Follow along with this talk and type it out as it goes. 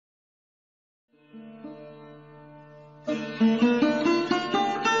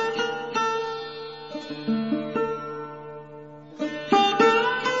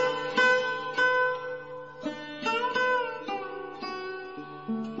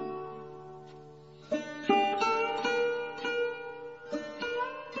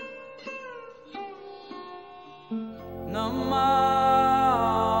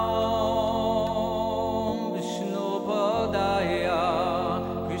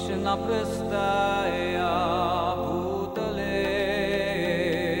prestaya bhutale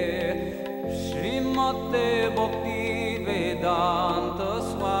Srimate Bhakti Vedanta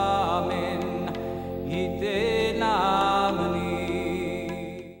Swamin Ite Namani.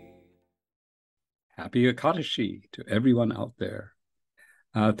 Happy Ekadashi to everyone out there.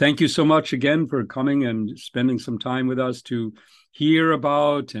 Thank you so much again for coming and spending some time with us to hear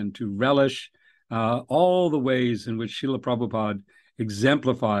about and to relish all the ways in which Srila Prabhupada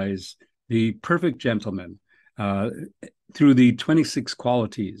exemplifies the perfect gentleman through the 26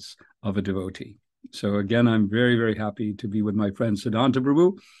 qualities of a devotee. So again, I'm very, very happy to be with my friend Siddhanta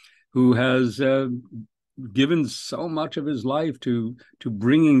Prabhu, who has given so much of his life to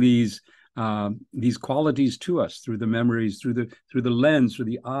bringing these qualities to us through the memories, through the lens, through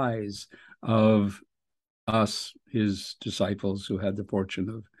the eyes of us, his disciples, who had the fortune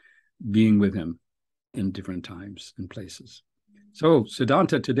of being with him in different times and places. So,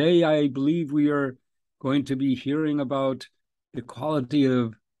 Siddhanta, today I believe we are going to be hearing about the quality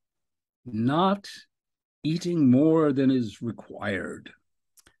of not eating more than is required.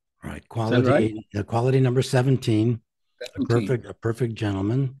 Right. Quality, right? The quality number 17, 17. A perfect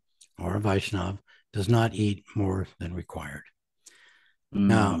gentleman or a Vaishnav does not eat more than required.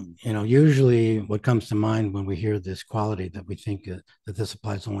 Now, usually what comes to mind when we hear this quality, that we think that this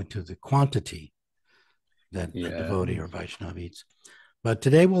applies only to the quantity that a devotee or Vaishnav eats. But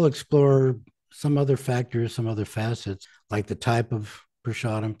today we'll explore some other factors, some other facets, like the type of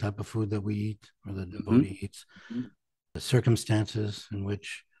prasadam, type of food that we eat or the devotee eats, the circumstances in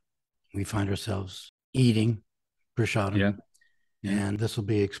which we find ourselves eating prasadam. And this will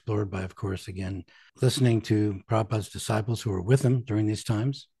be explored by, of course, again, listening to Prabhupada's disciples who were with him during these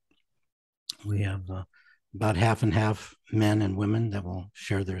times. We have about half and half men and women that will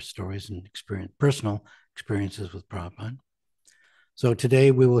share their stories and personal experiences with Prabhupada. So today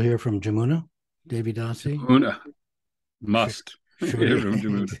we will hear from Jamuna Devi Dasi. Jamuna. Must hear from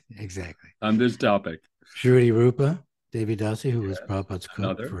Jamuna. Exactly. On this topic. Shruti Rupa Devi Dasi, who was Prabhupada's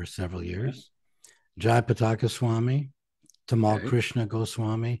cook for several years. Jai Pataka Swami, Tamal Krishna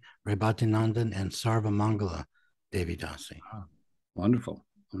Goswami, Rebati Nandan, and Sarva Mangala Devi Dasi. Oh, wonderful,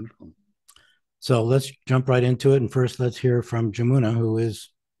 wonderful. So let's jump right into it. And first, let's hear from Jamuna, who is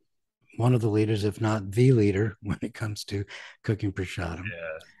one of the leaders, if not the leader, when it comes to cooking prasadam,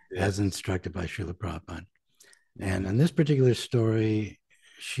 as instructed by Srila Prabhupada. And in this particular story,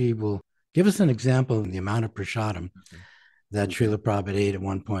 she will give us an example of the amount of prasadam that Srila Prabhupada ate at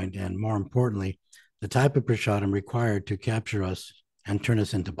one point, and more importantly, the type of prasadam required to capture us and turn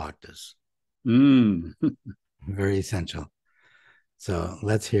us into bhaktas. Very essential. So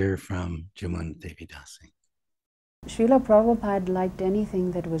let's hear from Jamuna Devi Dasi. Srila Prabhupada liked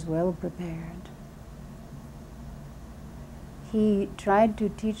anything that was well prepared. He tried to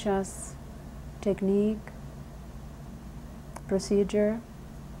teach us technique, procedure,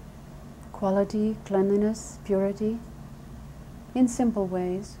 quality, cleanliness, purity, in simple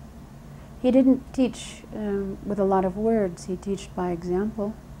ways. He didn't teach with a lot of words, he taught by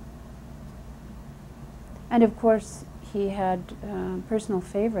example. And of course, he had personal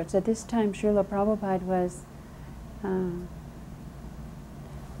favorites. At this time, Srila Prabhupada was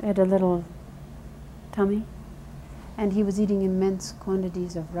had a little tummy, and he was eating immense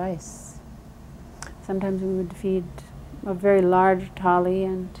quantities of rice. Sometimes we would feed a very large thali,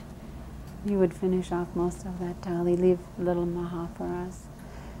 and he would finish off most of that thali, leave a little maha for us.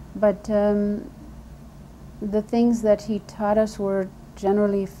 But the things that he taught us were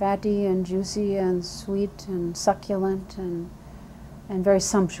generally fatty and juicy and sweet and succulent and very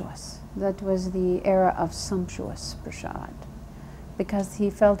sumptuous. That was the era of sumptuous prasad, because he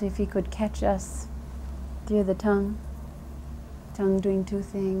felt if he could catch us through the tongue doing two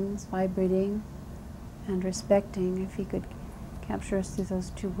things, vibrating and respecting, if he could capture us through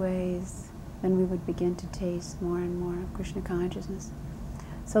those two ways, then we would begin to taste more and more of Krishna consciousness.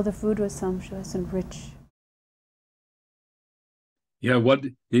 So the food was sumptuous and rich. Yeah,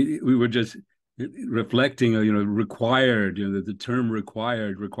 we were just reflecting, required, the term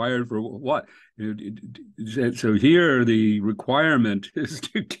required for what? So here the requirement is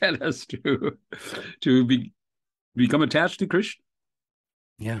to get us to become attached to Krishna.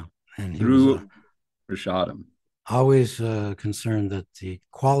 Yeah, and through prasadam. Always concerned that the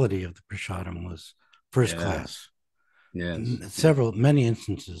quality of the prasadam was first class. Yes. Many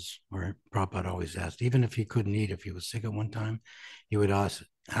instances where Prabhupada always asked, even if he couldn't eat, if he was sick at one time, he would ask,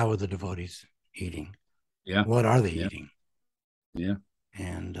 how are the devotees eating? Yeah. What are they eating? Yeah.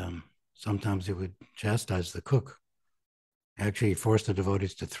 And sometimes he would chastise the cook. Actually, he forced the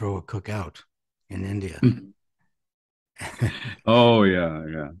devotees to throw a cook out in India. Oh,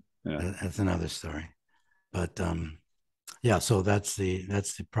 yeah. Yeah. That's another story. But yeah, so that's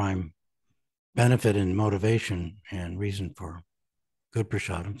the prime benefit and motivation and reason for good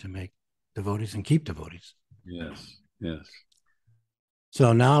prasadam, to make devotees and keep devotees. Yes. Yes.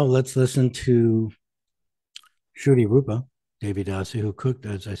 So now let's listen to Shruti Rupa Devi Dasi, who cooked,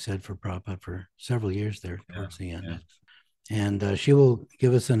 as I said, for Prabhupada for several years there towards the end. Yeah. And she will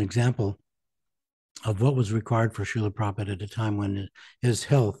give us an example of what was required for Srila Prabhupada at a time when his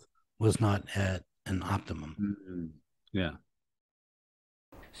health was not at an optimum. Mm-hmm. Yeah.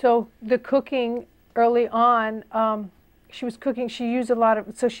 So the cooking early on, she was cooking, she used a lot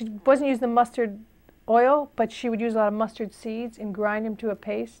of, so she wasn't using the mustard oil, but she would use a lot of mustard seeds and grind them to a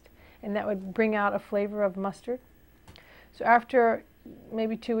paste, and that would bring out a flavor of mustard. So after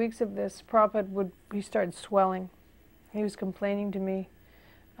maybe 2 weeks of this, Prabhupada he started swelling. He was complaining to me,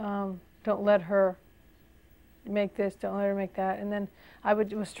 don't let her make this, don't let her make that. And then I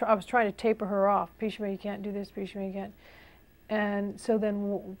was trying to taper her off. Bhishma, you can't do this, Bhishma, you can't. And so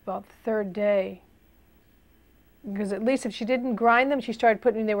then about the third day, because at least if she didn't grind them, she started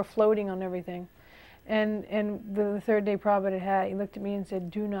putting, they were floating on everything. And the third day Prabhupada he looked at me and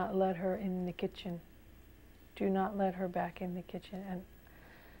said, do not let her in the kitchen. Do not let her back in the kitchen. And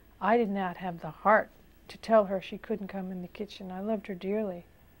I did not have the heart to tell her she couldn't come in the kitchen. I loved her dearly.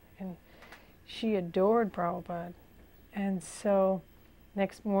 And she adored Prabhupada. And so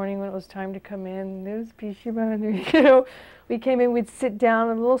next morning when it was time to come in, there was Bhishma, and we came in, we'd sit down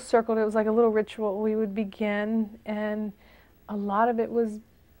in a little circle. It was like a little ritual. We would begin, and a lot of it was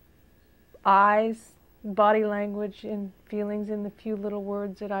eyes, body language, and feelings in the few little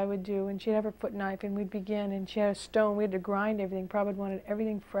words that I would do. And she'd have her foot knife, and we'd begin, and she had a stone. We had to grind everything. Prabhupada wanted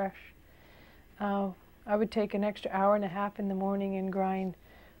everything fresh. I would take an extra hour and a half in the morning and grind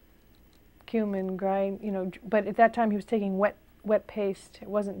cumin, but at that time he was taking wet paste. It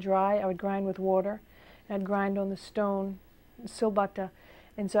wasn't dry. I would grind with water, and I'd grind on the stone, silbata.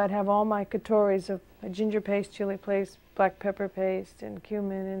 And so I'd have all my katoris of ginger paste, chili paste, black pepper paste, and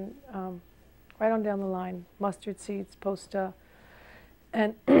cumin, and right on down the line, mustard seeds, posta.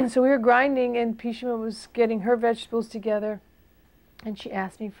 And so we were grinding, and Bhishma was getting her vegetables together, and she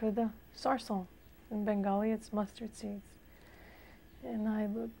asked me for the sarson. In Bengali, it's mustard seeds. And I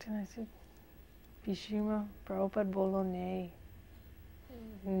looked and I said, Bhishma, Prabhupada bolo ne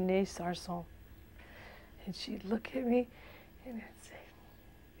sarson. And she'd look at me, and I'd say,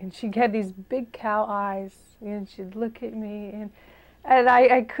 and she had these big cow eyes, and she'd look at me, and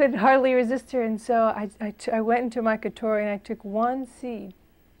I could hardly resist her. And so I went into my katori, and I took one seed,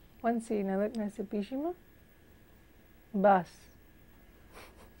 and I looked and I said, Bhishma, bus.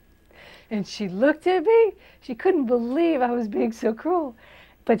 And she looked at me. She couldn't believe I was being so cruel.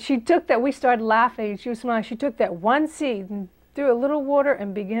 But she took that, we started laughing, she was smiling. She took that one seed and threw a little water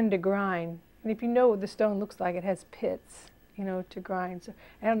and began to grind. And if you know what the stone looks like, it has pits, to grind. So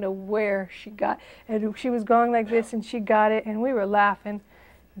I don't know where she got, and she was going like this, and she got it, and we were laughing.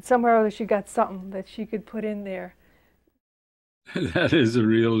 And somewhere or other she got something that she could put in there. That is a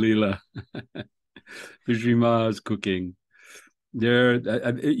real Leela. Bhishma's cooking. There,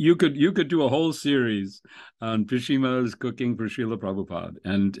 you could do a whole series on Bhishima's cooking for Srila Prabhupada,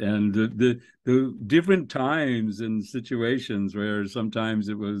 and the different times and situations where sometimes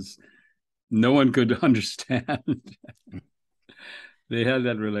it was no one could understand. They had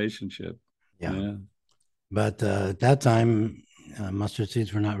that relationship. Yeah. But at that time, mustard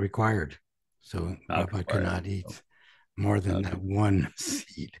seeds were not required, so Prabhupada could not eat more than that one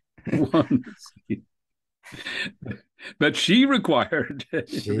seed. One seed. But she required.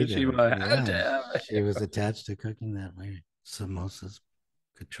 She was attached to cooking that way. Samosas,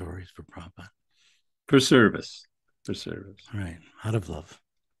 kachoris for Prabhupada. For service. Right, out of love.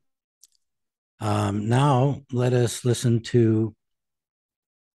 Now let us listen to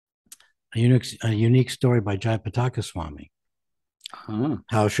a unique story by Jayapataka Swami.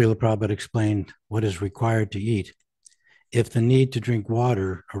 How Srila Prabhupada explained what is required to eat if the need to drink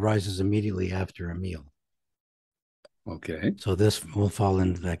water arises immediately after a meal. Okay. So this will fall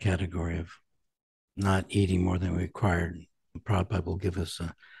into that category of not eating more than required. Prabhupada will give us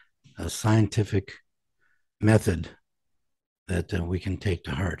a scientific method that we can take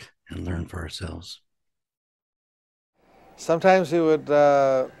to heart and learn for ourselves. Sometimes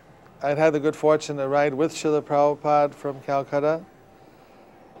I'd had the good fortune to ride with Srila Prabhupada from Calcutta,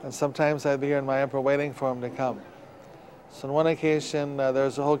 and sometimes I'd be here in Mayapur waiting for him to come. So on one occasion, there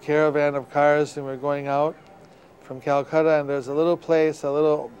was a whole caravan of cars, and we were going out from Calcutta, and there's a little place, a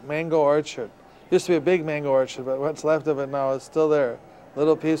little mango orchard. Used to be a big mango orchard, but what's left of it now is still there. A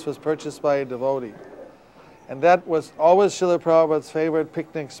little piece was purchased by a devotee. And that was always Srila Prabhupada's favorite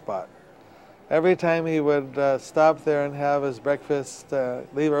picnic spot. Every time he would stop there and have his breakfast,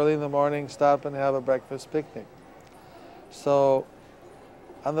 leave early in the morning, stop and have a breakfast picnic. So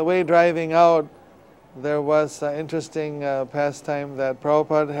on the way driving out, there was an interesting pastime that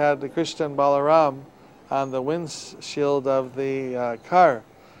Prabhupada had the Krishna and Balaram on the windshield of the car.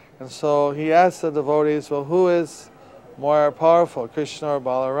 And so he asked the devotees, well, who is more powerful, Krishna or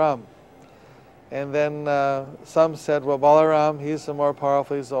Balaram? And then some said, well, Balaram, he's the more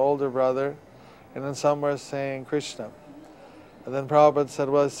powerful, he's the older brother. And then some were saying Krishna. And then Prabhupada said,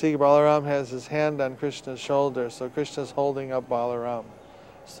 well, see, Balaram has his hand on Krishna's shoulder, so Krishna's holding up Balaram.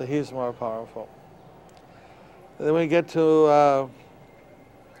 So he's more powerful. And then we got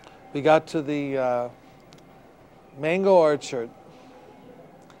to the mango orchard.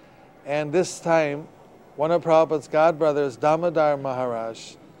 And this time, one of Prabhupada's godbrothers, Damodar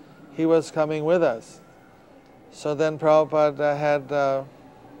Maharaj, he was coming with us. So then Prabhupada had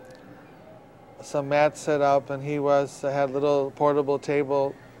some mats set up, and he had a little portable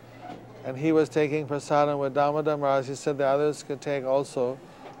table, and he was taking prasadam with Damodar Maharaj. He said the others could take also.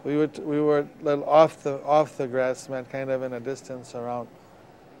 We were a little off the grass mat, kind of in a distance around.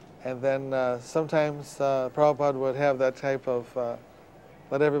 And then sometimes Prabhupada would have that type of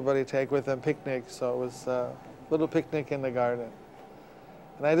let everybody take with them picnic. So it was a little picnic in the garden.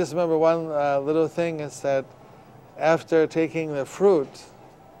 And I just remember one little thing is that after taking the fruit,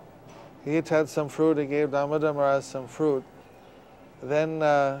 he had some fruit, he gave Damodar Maharaj some fruit. Then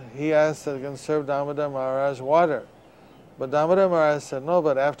he asked that he can serve Damodar Maharaj water. But Damodar Maharaj said, no,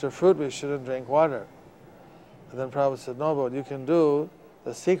 but after fruit we shouldn't drink water. And then Prabhupada said, no, but what you can do,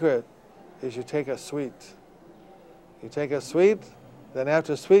 the secret is you take a sweet. You take a sweet, then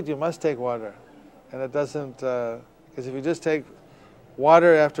after sweet you must take water. And it doesn't, because if you just take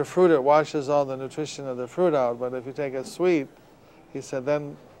water after fruit, it washes all the nutrition of the fruit out. But if you take a sweet, he said,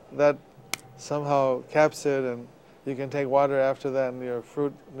 then that somehow caps it, and you can take water after that, and your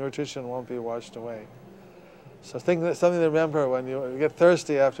fruit nutrition won't be washed away. So something to remember when you get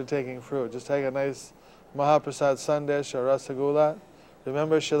thirsty after taking fruit. Just take a nice Mahaprasad Sandesh or Rasagula,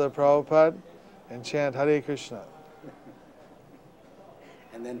 remember Srila Prabhupada, and chant Hare Krishna.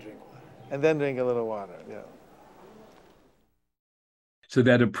 And then drink water. And then drink a little water, yeah. So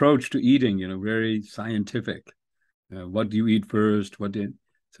that approach to eating, very scientific. What do you eat first?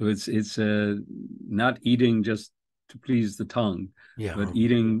 So it's not eating just to please the tongue, but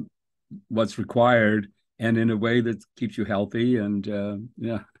eating what's required and in a way that keeps you healthy. And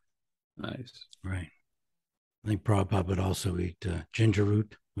nice. Right. I think Prabhupada would also eat ginger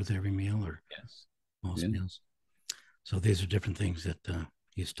root with every meal, or most meals. So these are different things that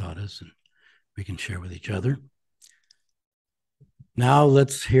he's taught us, and we can share with each other. Now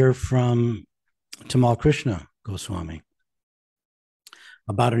let's hear from Tamal Krishna Goswami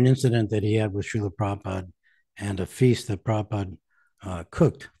about an incident that he had with Srila Prabhupada and a feast that Prabhupada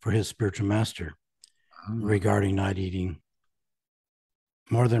cooked for his spiritual master regarding not eating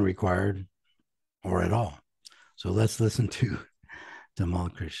more than required or at all. So let's listen to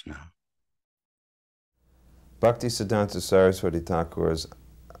Tamal Krishna. Bhakti Siddhanta Saraswati Thakur's,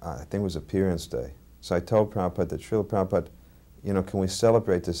 I think it was appearance day. So I told Prabhupada that, Srila Prabhupada, can we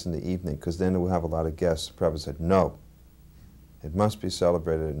celebrate this in the evening? Because then we'll have a lot of guests. Prabhupada said, no, it must be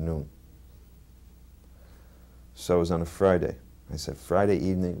celebrated at noon. So it was on a Friday. I said, Friday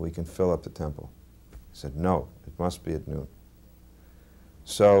evening, we can fill up the temple. He said, no, it must be at noon.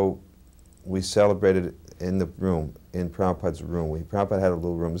 So we celebrated it in the room, in Prabhupada's room. Prabhupada had a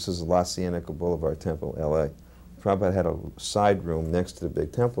little room. This is La Cienega Boulevard Temple, LA. Prabhupada had a side room next to the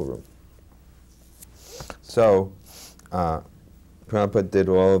big temple room. So Prabhupada did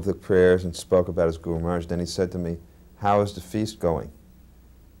all of the prayers and spoke about his Guru Maharaj. Then he said to me, how is the feast going?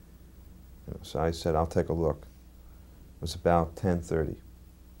 So I said, I'll take a look. It was about 10:30.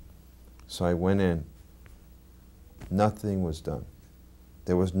 So I went in. Nothing was done.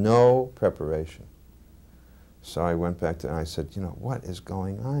 There was no preparation. So I went back and I said, what is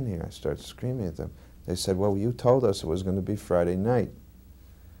going on here? I started screaming at them. They said, well, you told us it was going to be Friday night.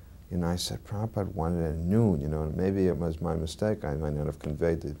 I said, Prabhupada wanted it at noon, and maybe it was my mistake. I might not have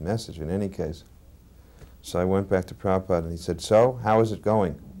conveyed the message in any case. So I went back to Prabhupada and he said, so, how is it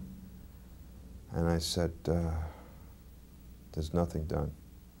going? And I said, there's nothing done.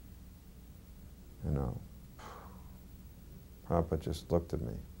 Prabhupada just looked at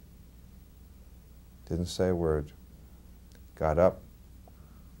me. Didn't say a word. Got up,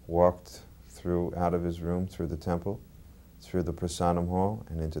 walked out of his room, through the temple, through the prasadam hall,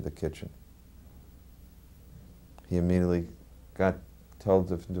 and into the kitchen. He immediately got told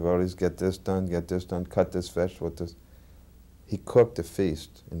the devotees, get this done, cut this vegetable, this. He cooked a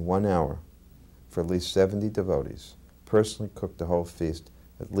feast in 1 hour for at least 70 devotees. Personally cooked the whole feast,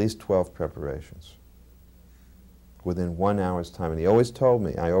 at least 12 preparations, within 1 hour's time. And he always told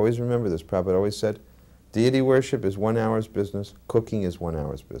me, I always remember this, Prabhupada always said, deity worship is 1 hour's business, cooking is 1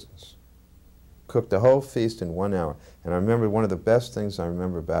 hour's business. Cooked the whole feast in 1 hour. And I remember one of the best things I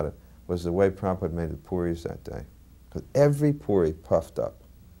remember about it was the way Prabhupada made the puris that day. Because every puri puffed up.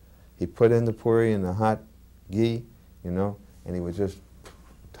 He put in the puri in the hot ghee, you know, and he would just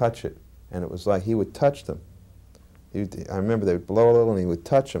touch it. And it was like he would touch them. I remember they would blow a little and he would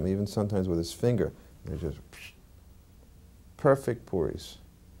touch them, even sometimes with his finger. They're just perfect puris.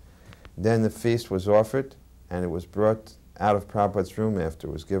 Then the feast was offered, and it was brought out of Prabhupada's room after.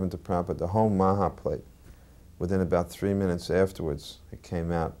 It was given to Prabhupada, the whole Maha plate. Within about 3 minutes afterwards, it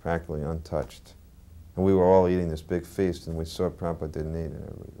came out practically untouched. And we were all eating this big feast, and we saw Prabhupada didn't eat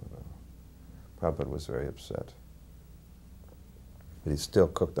it. Prabhupada was very upset. But he still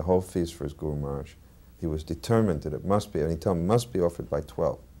cooked the whole feast for his Guru Maharaj. He was determined that it must be, and he told me it must be offered by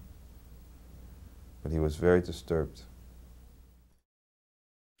 12. But he was very disturbed.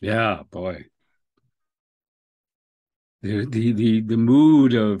 Yeah, boy. The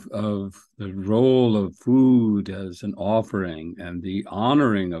mood of the role of food as an offering, and the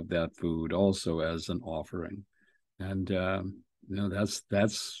honoring of that food also as an offering, and you know, that's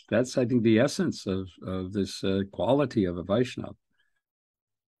I think the essence of this quality of a Vaishnava.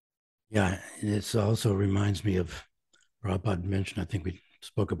 Yeah, it also reminds me of, Prabhupada mentioned, I think we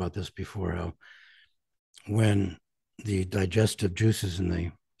spoke about this before, how when the digestive juices in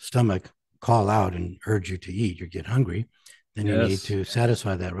the stomach call out and urge you to eat, you get hungry, then you need to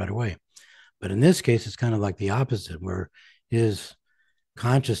satisfy that right away. But in this case, it's kind of like the opposite, where his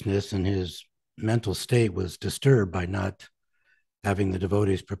consciousness and his mental state was disturbed by not having the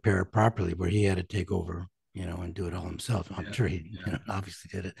devotees prepare properly, where he had to take over, you know, and do it all himself. I'm sure he you know, obviously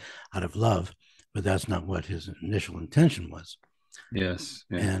did it out of love, but that's not what his initial intention was. Yes.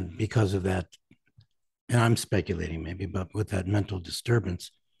 Yeah. And because of that, and I'm speculating maybe, but with that mental disturbance,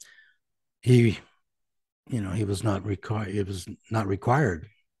 he, you know, he was not required. It was not required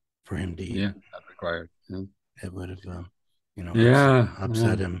for him to eat. Yeah, not required. Yeah. It would have, you know,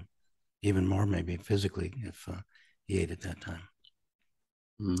 upset him even more, maybe physically, if he ate at that time.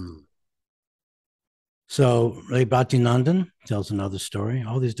 Mm. So Rai Bhaktinandan tells another story.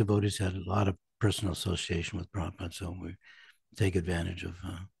 All these devotees had a lot of personal association with Prabhupada, so we take advantage of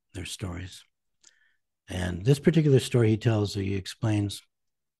their stories. And this particular story he tells, he explains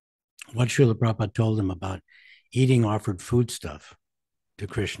what Srila Prabhupada told him about eating offered foodstuff to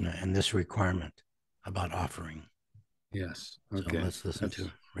Krishna and this requirement about offering. Yes. Okay. So let's listen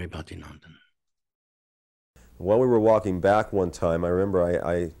to Rai Bhaktinandan. While we were walking back one time, I remember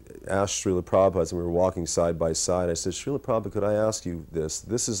I asked Srila Prabhupada, and we were walking side by side, I said, Srila Prabhupada, could I ask you this?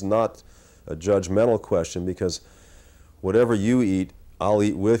 This is not a judgmental question, because whatever you eat, I'll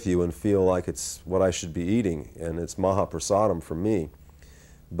eat with you and feel like it's what I should be eating, and it's Mahaprasadam for me.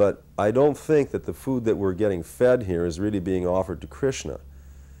 But I don't think that the food that we're getting fed here is really being offered to Krishna.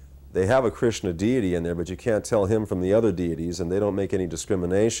 They have a Krishna deity in there, but you can't tell him from the other deities, and they don't make any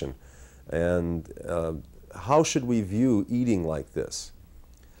discrimination. And how should we view eating like this?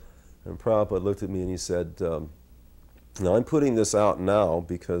 And Prabhupada looked at me and he said, now I'm putting this out now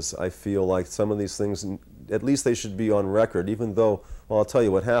because I feel like some of these things, at least they should be on record, even though, well, I'll tell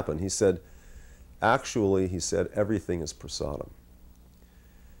you what happened. He said, actually, he said, everything is prasadam.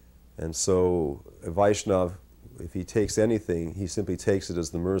 And so a Vaishnava, if he takes anything, he simply takes it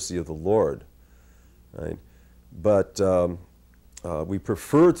as the mercy of the Lord, right? But we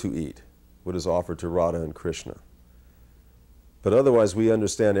prefer to eat what is offered to Radha and Krishna. But otherwise, we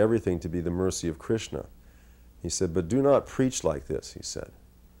understand everything to be the mercy of Krishna. He said, but do not preach like this, he said.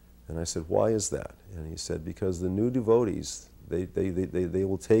 And I said, why is that? And he said, because the new devotees, they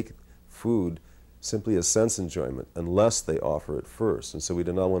will take food simply as sense enjoyment unless they offer it first. And so we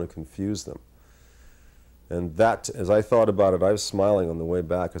do not want to confuse them. And that, as I thought about it, I was smiling on the way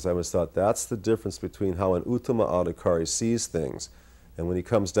back, because I always thought that's the difference between how an Uttama Adhikari sees things and when he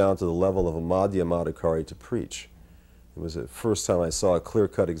comes down to the level of a Madhyama Adhikari to preach. It was the first time I saw a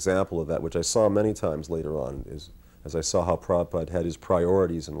clear-cut example of that, which I saw many times later on, as I saw how Prabhupada had his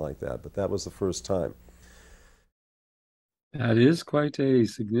priorities and like that. But that was the first time. That is quite a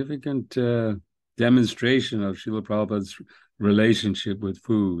significant demonstration of Srila Prabhupada's relationship with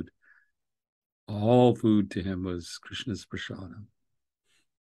food. All food to him was Krishna's prasadam.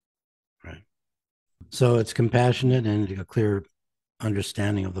 Right. So it's compassionate and a clear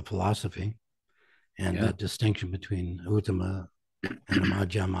understanding of the philosophy and that distinction between Uttama and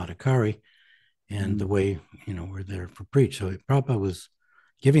Madhya Madhukari, and the way, we're there for preach. So Prabhupada was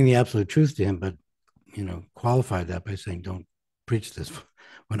giving the absolute truth to him, but, qualified that by saying, don't preach this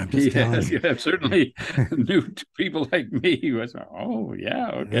when I'm just telling you. Yeah, certainly new to people like me who was, oh,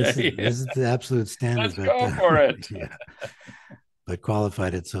 yeah, okay. This is the absolute standard. Let's go for it. Yeah. But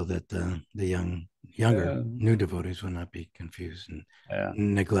qualified it so that the younger new devotees would not be confused and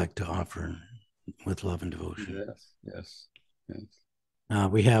neglect to offer with love and devotion. Yes.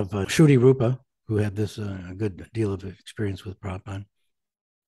 We have Shruti Rupa, who had this a good deal of experience with Prabhupada.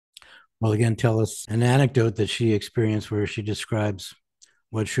 Well, again, tell us an anecdote that she experienced where she describes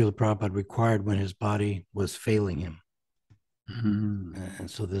what Srila Prabhupada required when his body was failing him.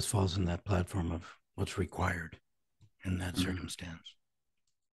 And so this falls in that platform of what's required in that circumstance.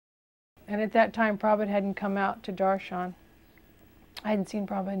 And at that time, Prabhupada hadn't come out to Darshan. I hadn't seen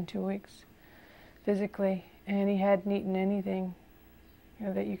Prabhupada in 2 weeks physically, and he hadn't eaten anything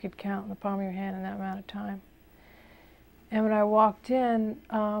that you could count in the palm of your hand in that amount of time. And when I walked in,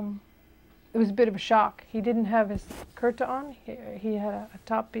 it was a bit of a shock. He didn't have his kurta on. He had a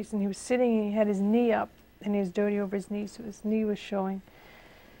top piece, and he was sitting, and he had his knee up, and his dhoti over his knee, so his knee was showing.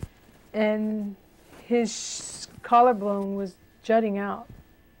 And his collarbone was jutting out.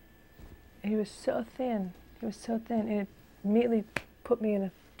 He was so thin. And it immediately put me in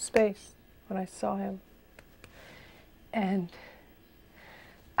a space when I saw him. And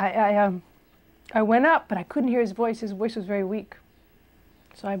I went up, but I couldn't hear his voice. His voice was very weak.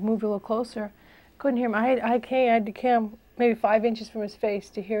 So I moved a little closer. Couldn't hear him. I had to come maybe 5 inches from his face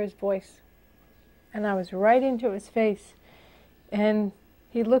to hear his voice. And I was right into his face. And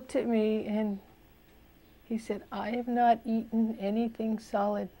he looked at me and he said, I have not eaten anything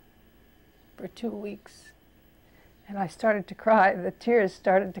solid for 2 weeks. And I started to cry. The tears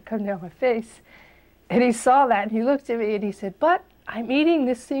started to come down my face. And he saw that and he looked at me and he said, but I'm eating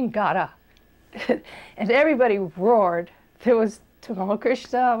this Singara. And everybody roared. There was Tamal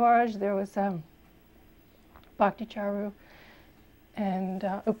Krishna Maharaj, there was Bhakti Charu, and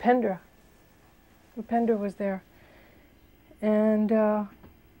Upendra. Upendra was there. And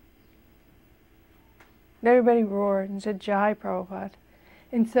everybody roared and said, Jai Prabhupada.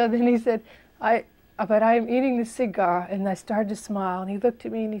 And so then he said, but I'm eating the cigar. And I started to smile. And he looked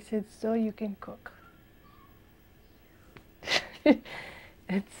at me and he said, so you can cook.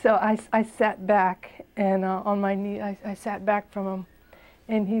 And so I sat back and on my knee, I sat back from him.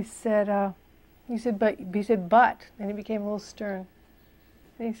 And he said, but, and he became a little stern.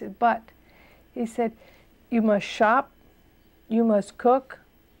 And he said, but, he said, you must shop, you must cook,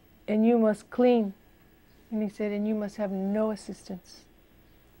 and you must clean. And he said, and you must have no assistance.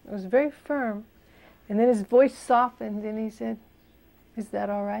 It was very firm. And then his voice softened and he said, is that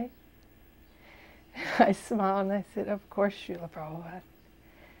all right? I smiled and I said, of course, Srila Prabhupada.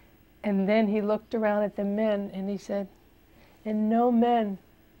 And then he looked around at the men and he said, and no men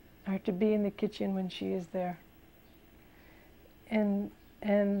are to be in the kitchen when she is there. And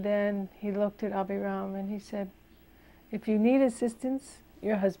then he looked at Abhiram and he said, if you need assistance,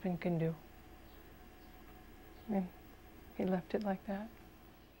 your husband can do. And he left it like that.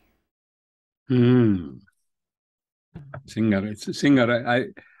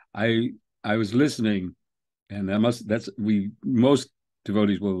 Singara, I was listening, and most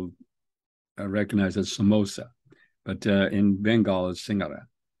devotees will recognize as samosa, but in Bengal it's Singara.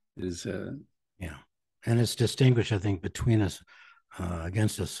 Yeah, and it's distinguished, I think, between us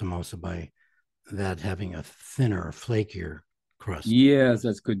against a samosa by that having a thinner or flakier crust. Yes,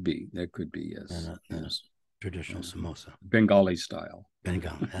 that could be, yes. Than a traditional samosa. Bengali style.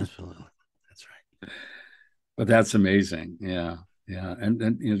 Bengali, absolutely. That's right. But that's amazing. Yeah.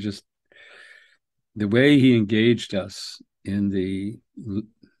 And just the way he engaged us in the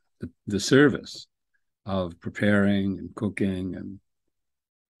service of preparing and cooking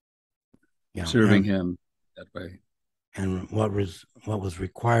and serving him that way. And what was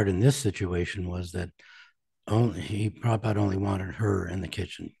required in this situation was that Prabhupada only wanted her in the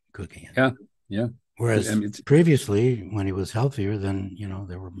kitchen cooking it. Yeah. Whereas previously, when he was healthier, then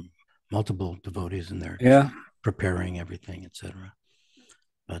there were multiple devotees in there, preparing everything, etc.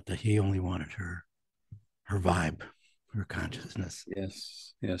 But he only wanted her vibe, her consciousness.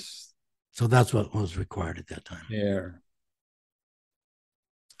 Yes. So that's what was required at that time. Yeah.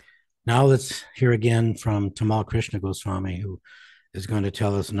 Now let's hear again from Tamal Krishna Goswami, who is going to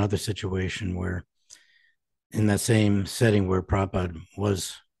tell us another situation where, in that same setting where Prabhupada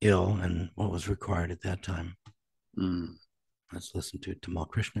was ill and what was required at that time. Let's listen to Tamal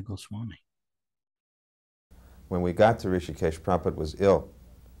Krishna Goswami. When we got to Rishikesh, Prabhupada was ill,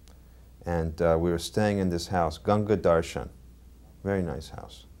 and we were staying in this house, Ganga Darshan. very nice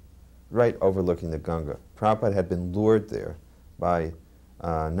house, right overlooking the Ganga. Prabhupada had been lured there by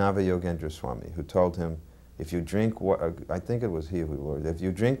Navayogendra Swami, who told him, if you drink water, I think it was he who lured, if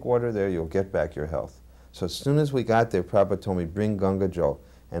you drink water there, you'll get back your health. So as soon as we got there, Prabhupada told me, bring Ganga Jal.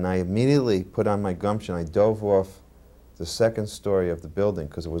 And I immediately put on my gumption. I dove off the second story of the building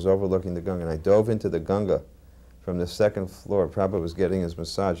because it was overlooking the Ganga. And I dove into the Ganga from the second floor. Prabhupada was getting his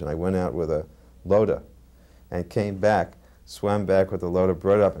massage, and I went out with a lota and came back, swam back with the lota,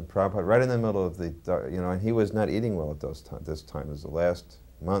 brought it up, and Prabhupada, right in the middle of the, and he was not eating well at this time. It was the last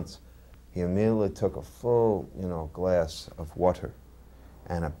months. He immediately took a full, glass of water,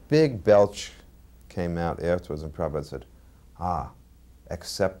 and a big belch came out afterwards, and Prabhupada said,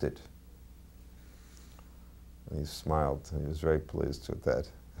 accept it. And he smiled, and he was very pleased with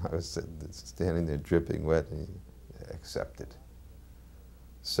that. I was standing there dripping wet, and he accepted.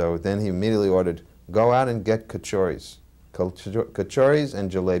 So then he immediately ordered, go out and get kachoris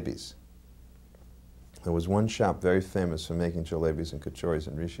and jalebis. There was one shop very famous for making jalebis and kachoris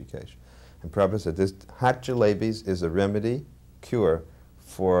in Rishikesh. And Prabhupada said, this hot jalebis is a remedy, cure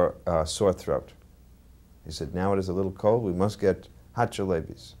for sore throat. He said, now it is a little cold, we must get hot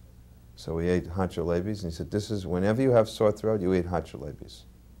jalebis. So we ate hot jalebis, and he said, this is, whenever you have sore throat, you eat hot jalebis.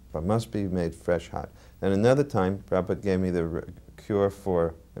 But must be made fresh hot. Then another time, Prabhupada gave me the cure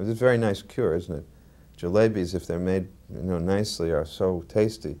for, it was a very nice cure, isn't it? Jalebis, if they're made nicely, are so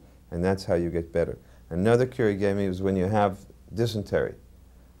tasty, and that's how you get better. Another cure he gave me was when you have dysentery.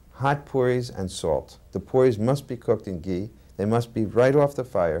 Hot puris and salt. The puris must be cooked in ghee. They must be right off the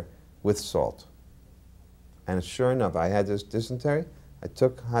fire with salt. And sure enough, I had this dysentery. I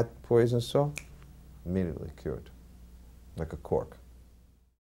took hot puris and salt, immediately cured, like a cork.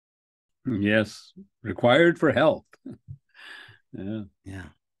 Yes, required for health. Yeah. Yeah,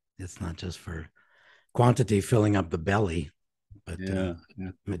 it's not just for quantity filling up the belly, but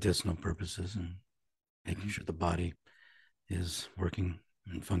medicinal purposes and making sure the body is working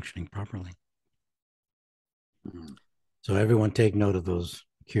and functioning properly. So everyone take note of those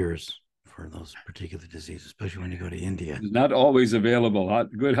cures for those particular diseases, especially when you go to India. It's not always available.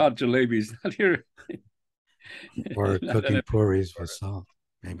 Good hot jalebis, not here. Or cooking puris with salt.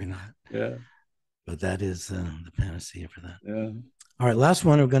 Maybe not. Yeah. But that is the panacea for that. Yeah. All right, last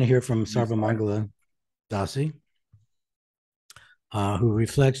one we're going to hear from Sarvamangala Dasi, who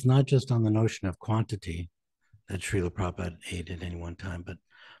reflects not just on the notion of quantity that Srila Prabhupada ate at any one time, but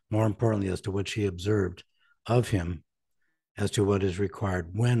more importantly as to what she observed of him as to what is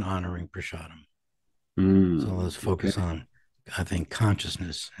required when honoring prasadam. So let's focus on, I think,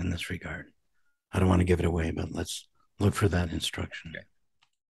 consciousness in this regard. I don't want to give it away, but let's look for that instruction. Okay.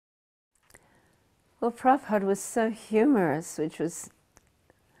 Well, Prabhupada was so humorous, which was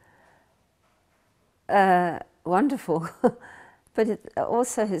wonderful, but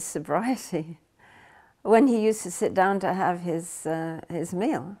also his sobriety. When he used to sit down to have his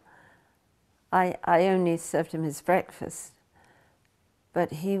meal, I only served him his breakfast.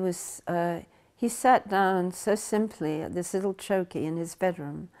 But he sat down so simply at this little chowki in his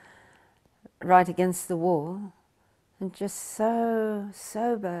bedroom, right against the wall, and just so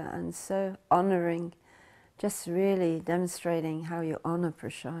sober and so honoring, just really demonstrating how you honor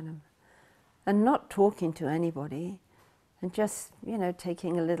prasadam, and not talking to anybody, and just,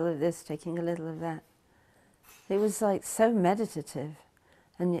 taking a little of this, taking a little of that. It was like so meditative,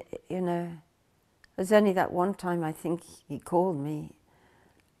 and it was only that one time I think he called me.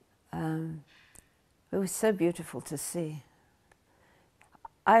 It was so beautiful to see.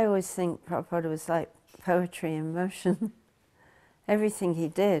 I always think Prabhupada was like poetry in motion. Everything he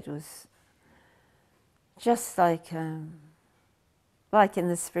did was just like in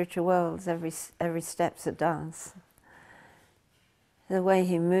the spiritual worlds, every step's a dance. The way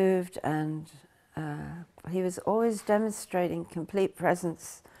he moved, and he was always demonstrating complete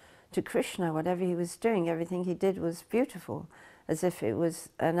presence to Krishna. Whatever he was doing, everything he did was beautiful, as if it was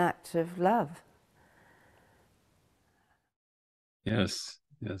an act of love. Yes,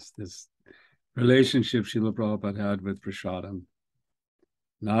 this relationship Srila Prabhupada had with prasadam.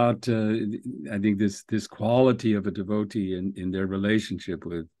 Not, I think this quality of a devotee in their relationship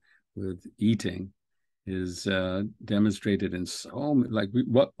with eating is demonstrated in so many, like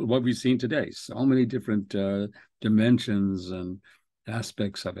what we've seen today, so many different dimensions and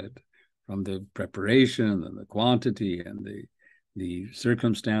aspects of it, from the preparation and the quantity and the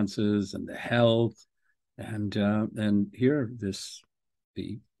circumstances and the health, and here the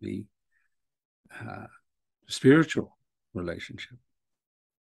spiritual relationship.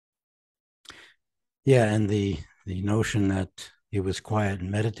 Yeah, and the notion that he was quiet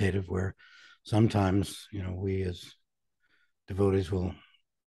and meditative, where sometimes we as devotees will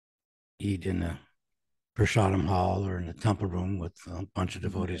eat in the prasadam hall or in the temple room with a bunch of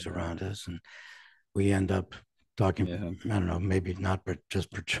devotees around us, and we end up talking, I don't know, maybe not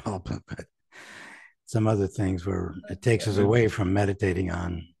just prachalpa, but some other things where it takes us away from meditating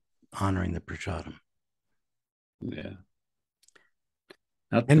on honoring the prasadam. Yeah.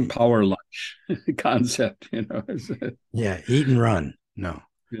 Not the power lunch concept, you know. Yeah, eat and run. No.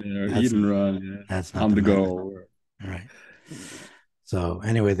 Eat and run. Yeah. That's not on the go. All right. So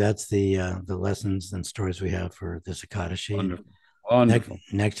anyway, that's the lessons and stories we have for this Ekadashi. Wonderful. Wonderful.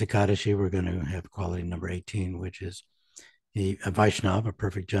 Next Ekadashi, we're going to have quality number 18, which is a Vaishnava, a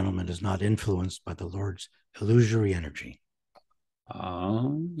perfect gentleman, is not influenced by the Lord's illusory energy.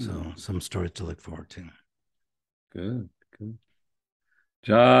 So some stories to look forward to. Good, good.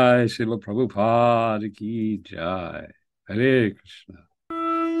 Jai Srila Prabhupada ki Jai. Hare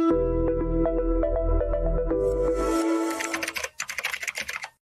Krishna.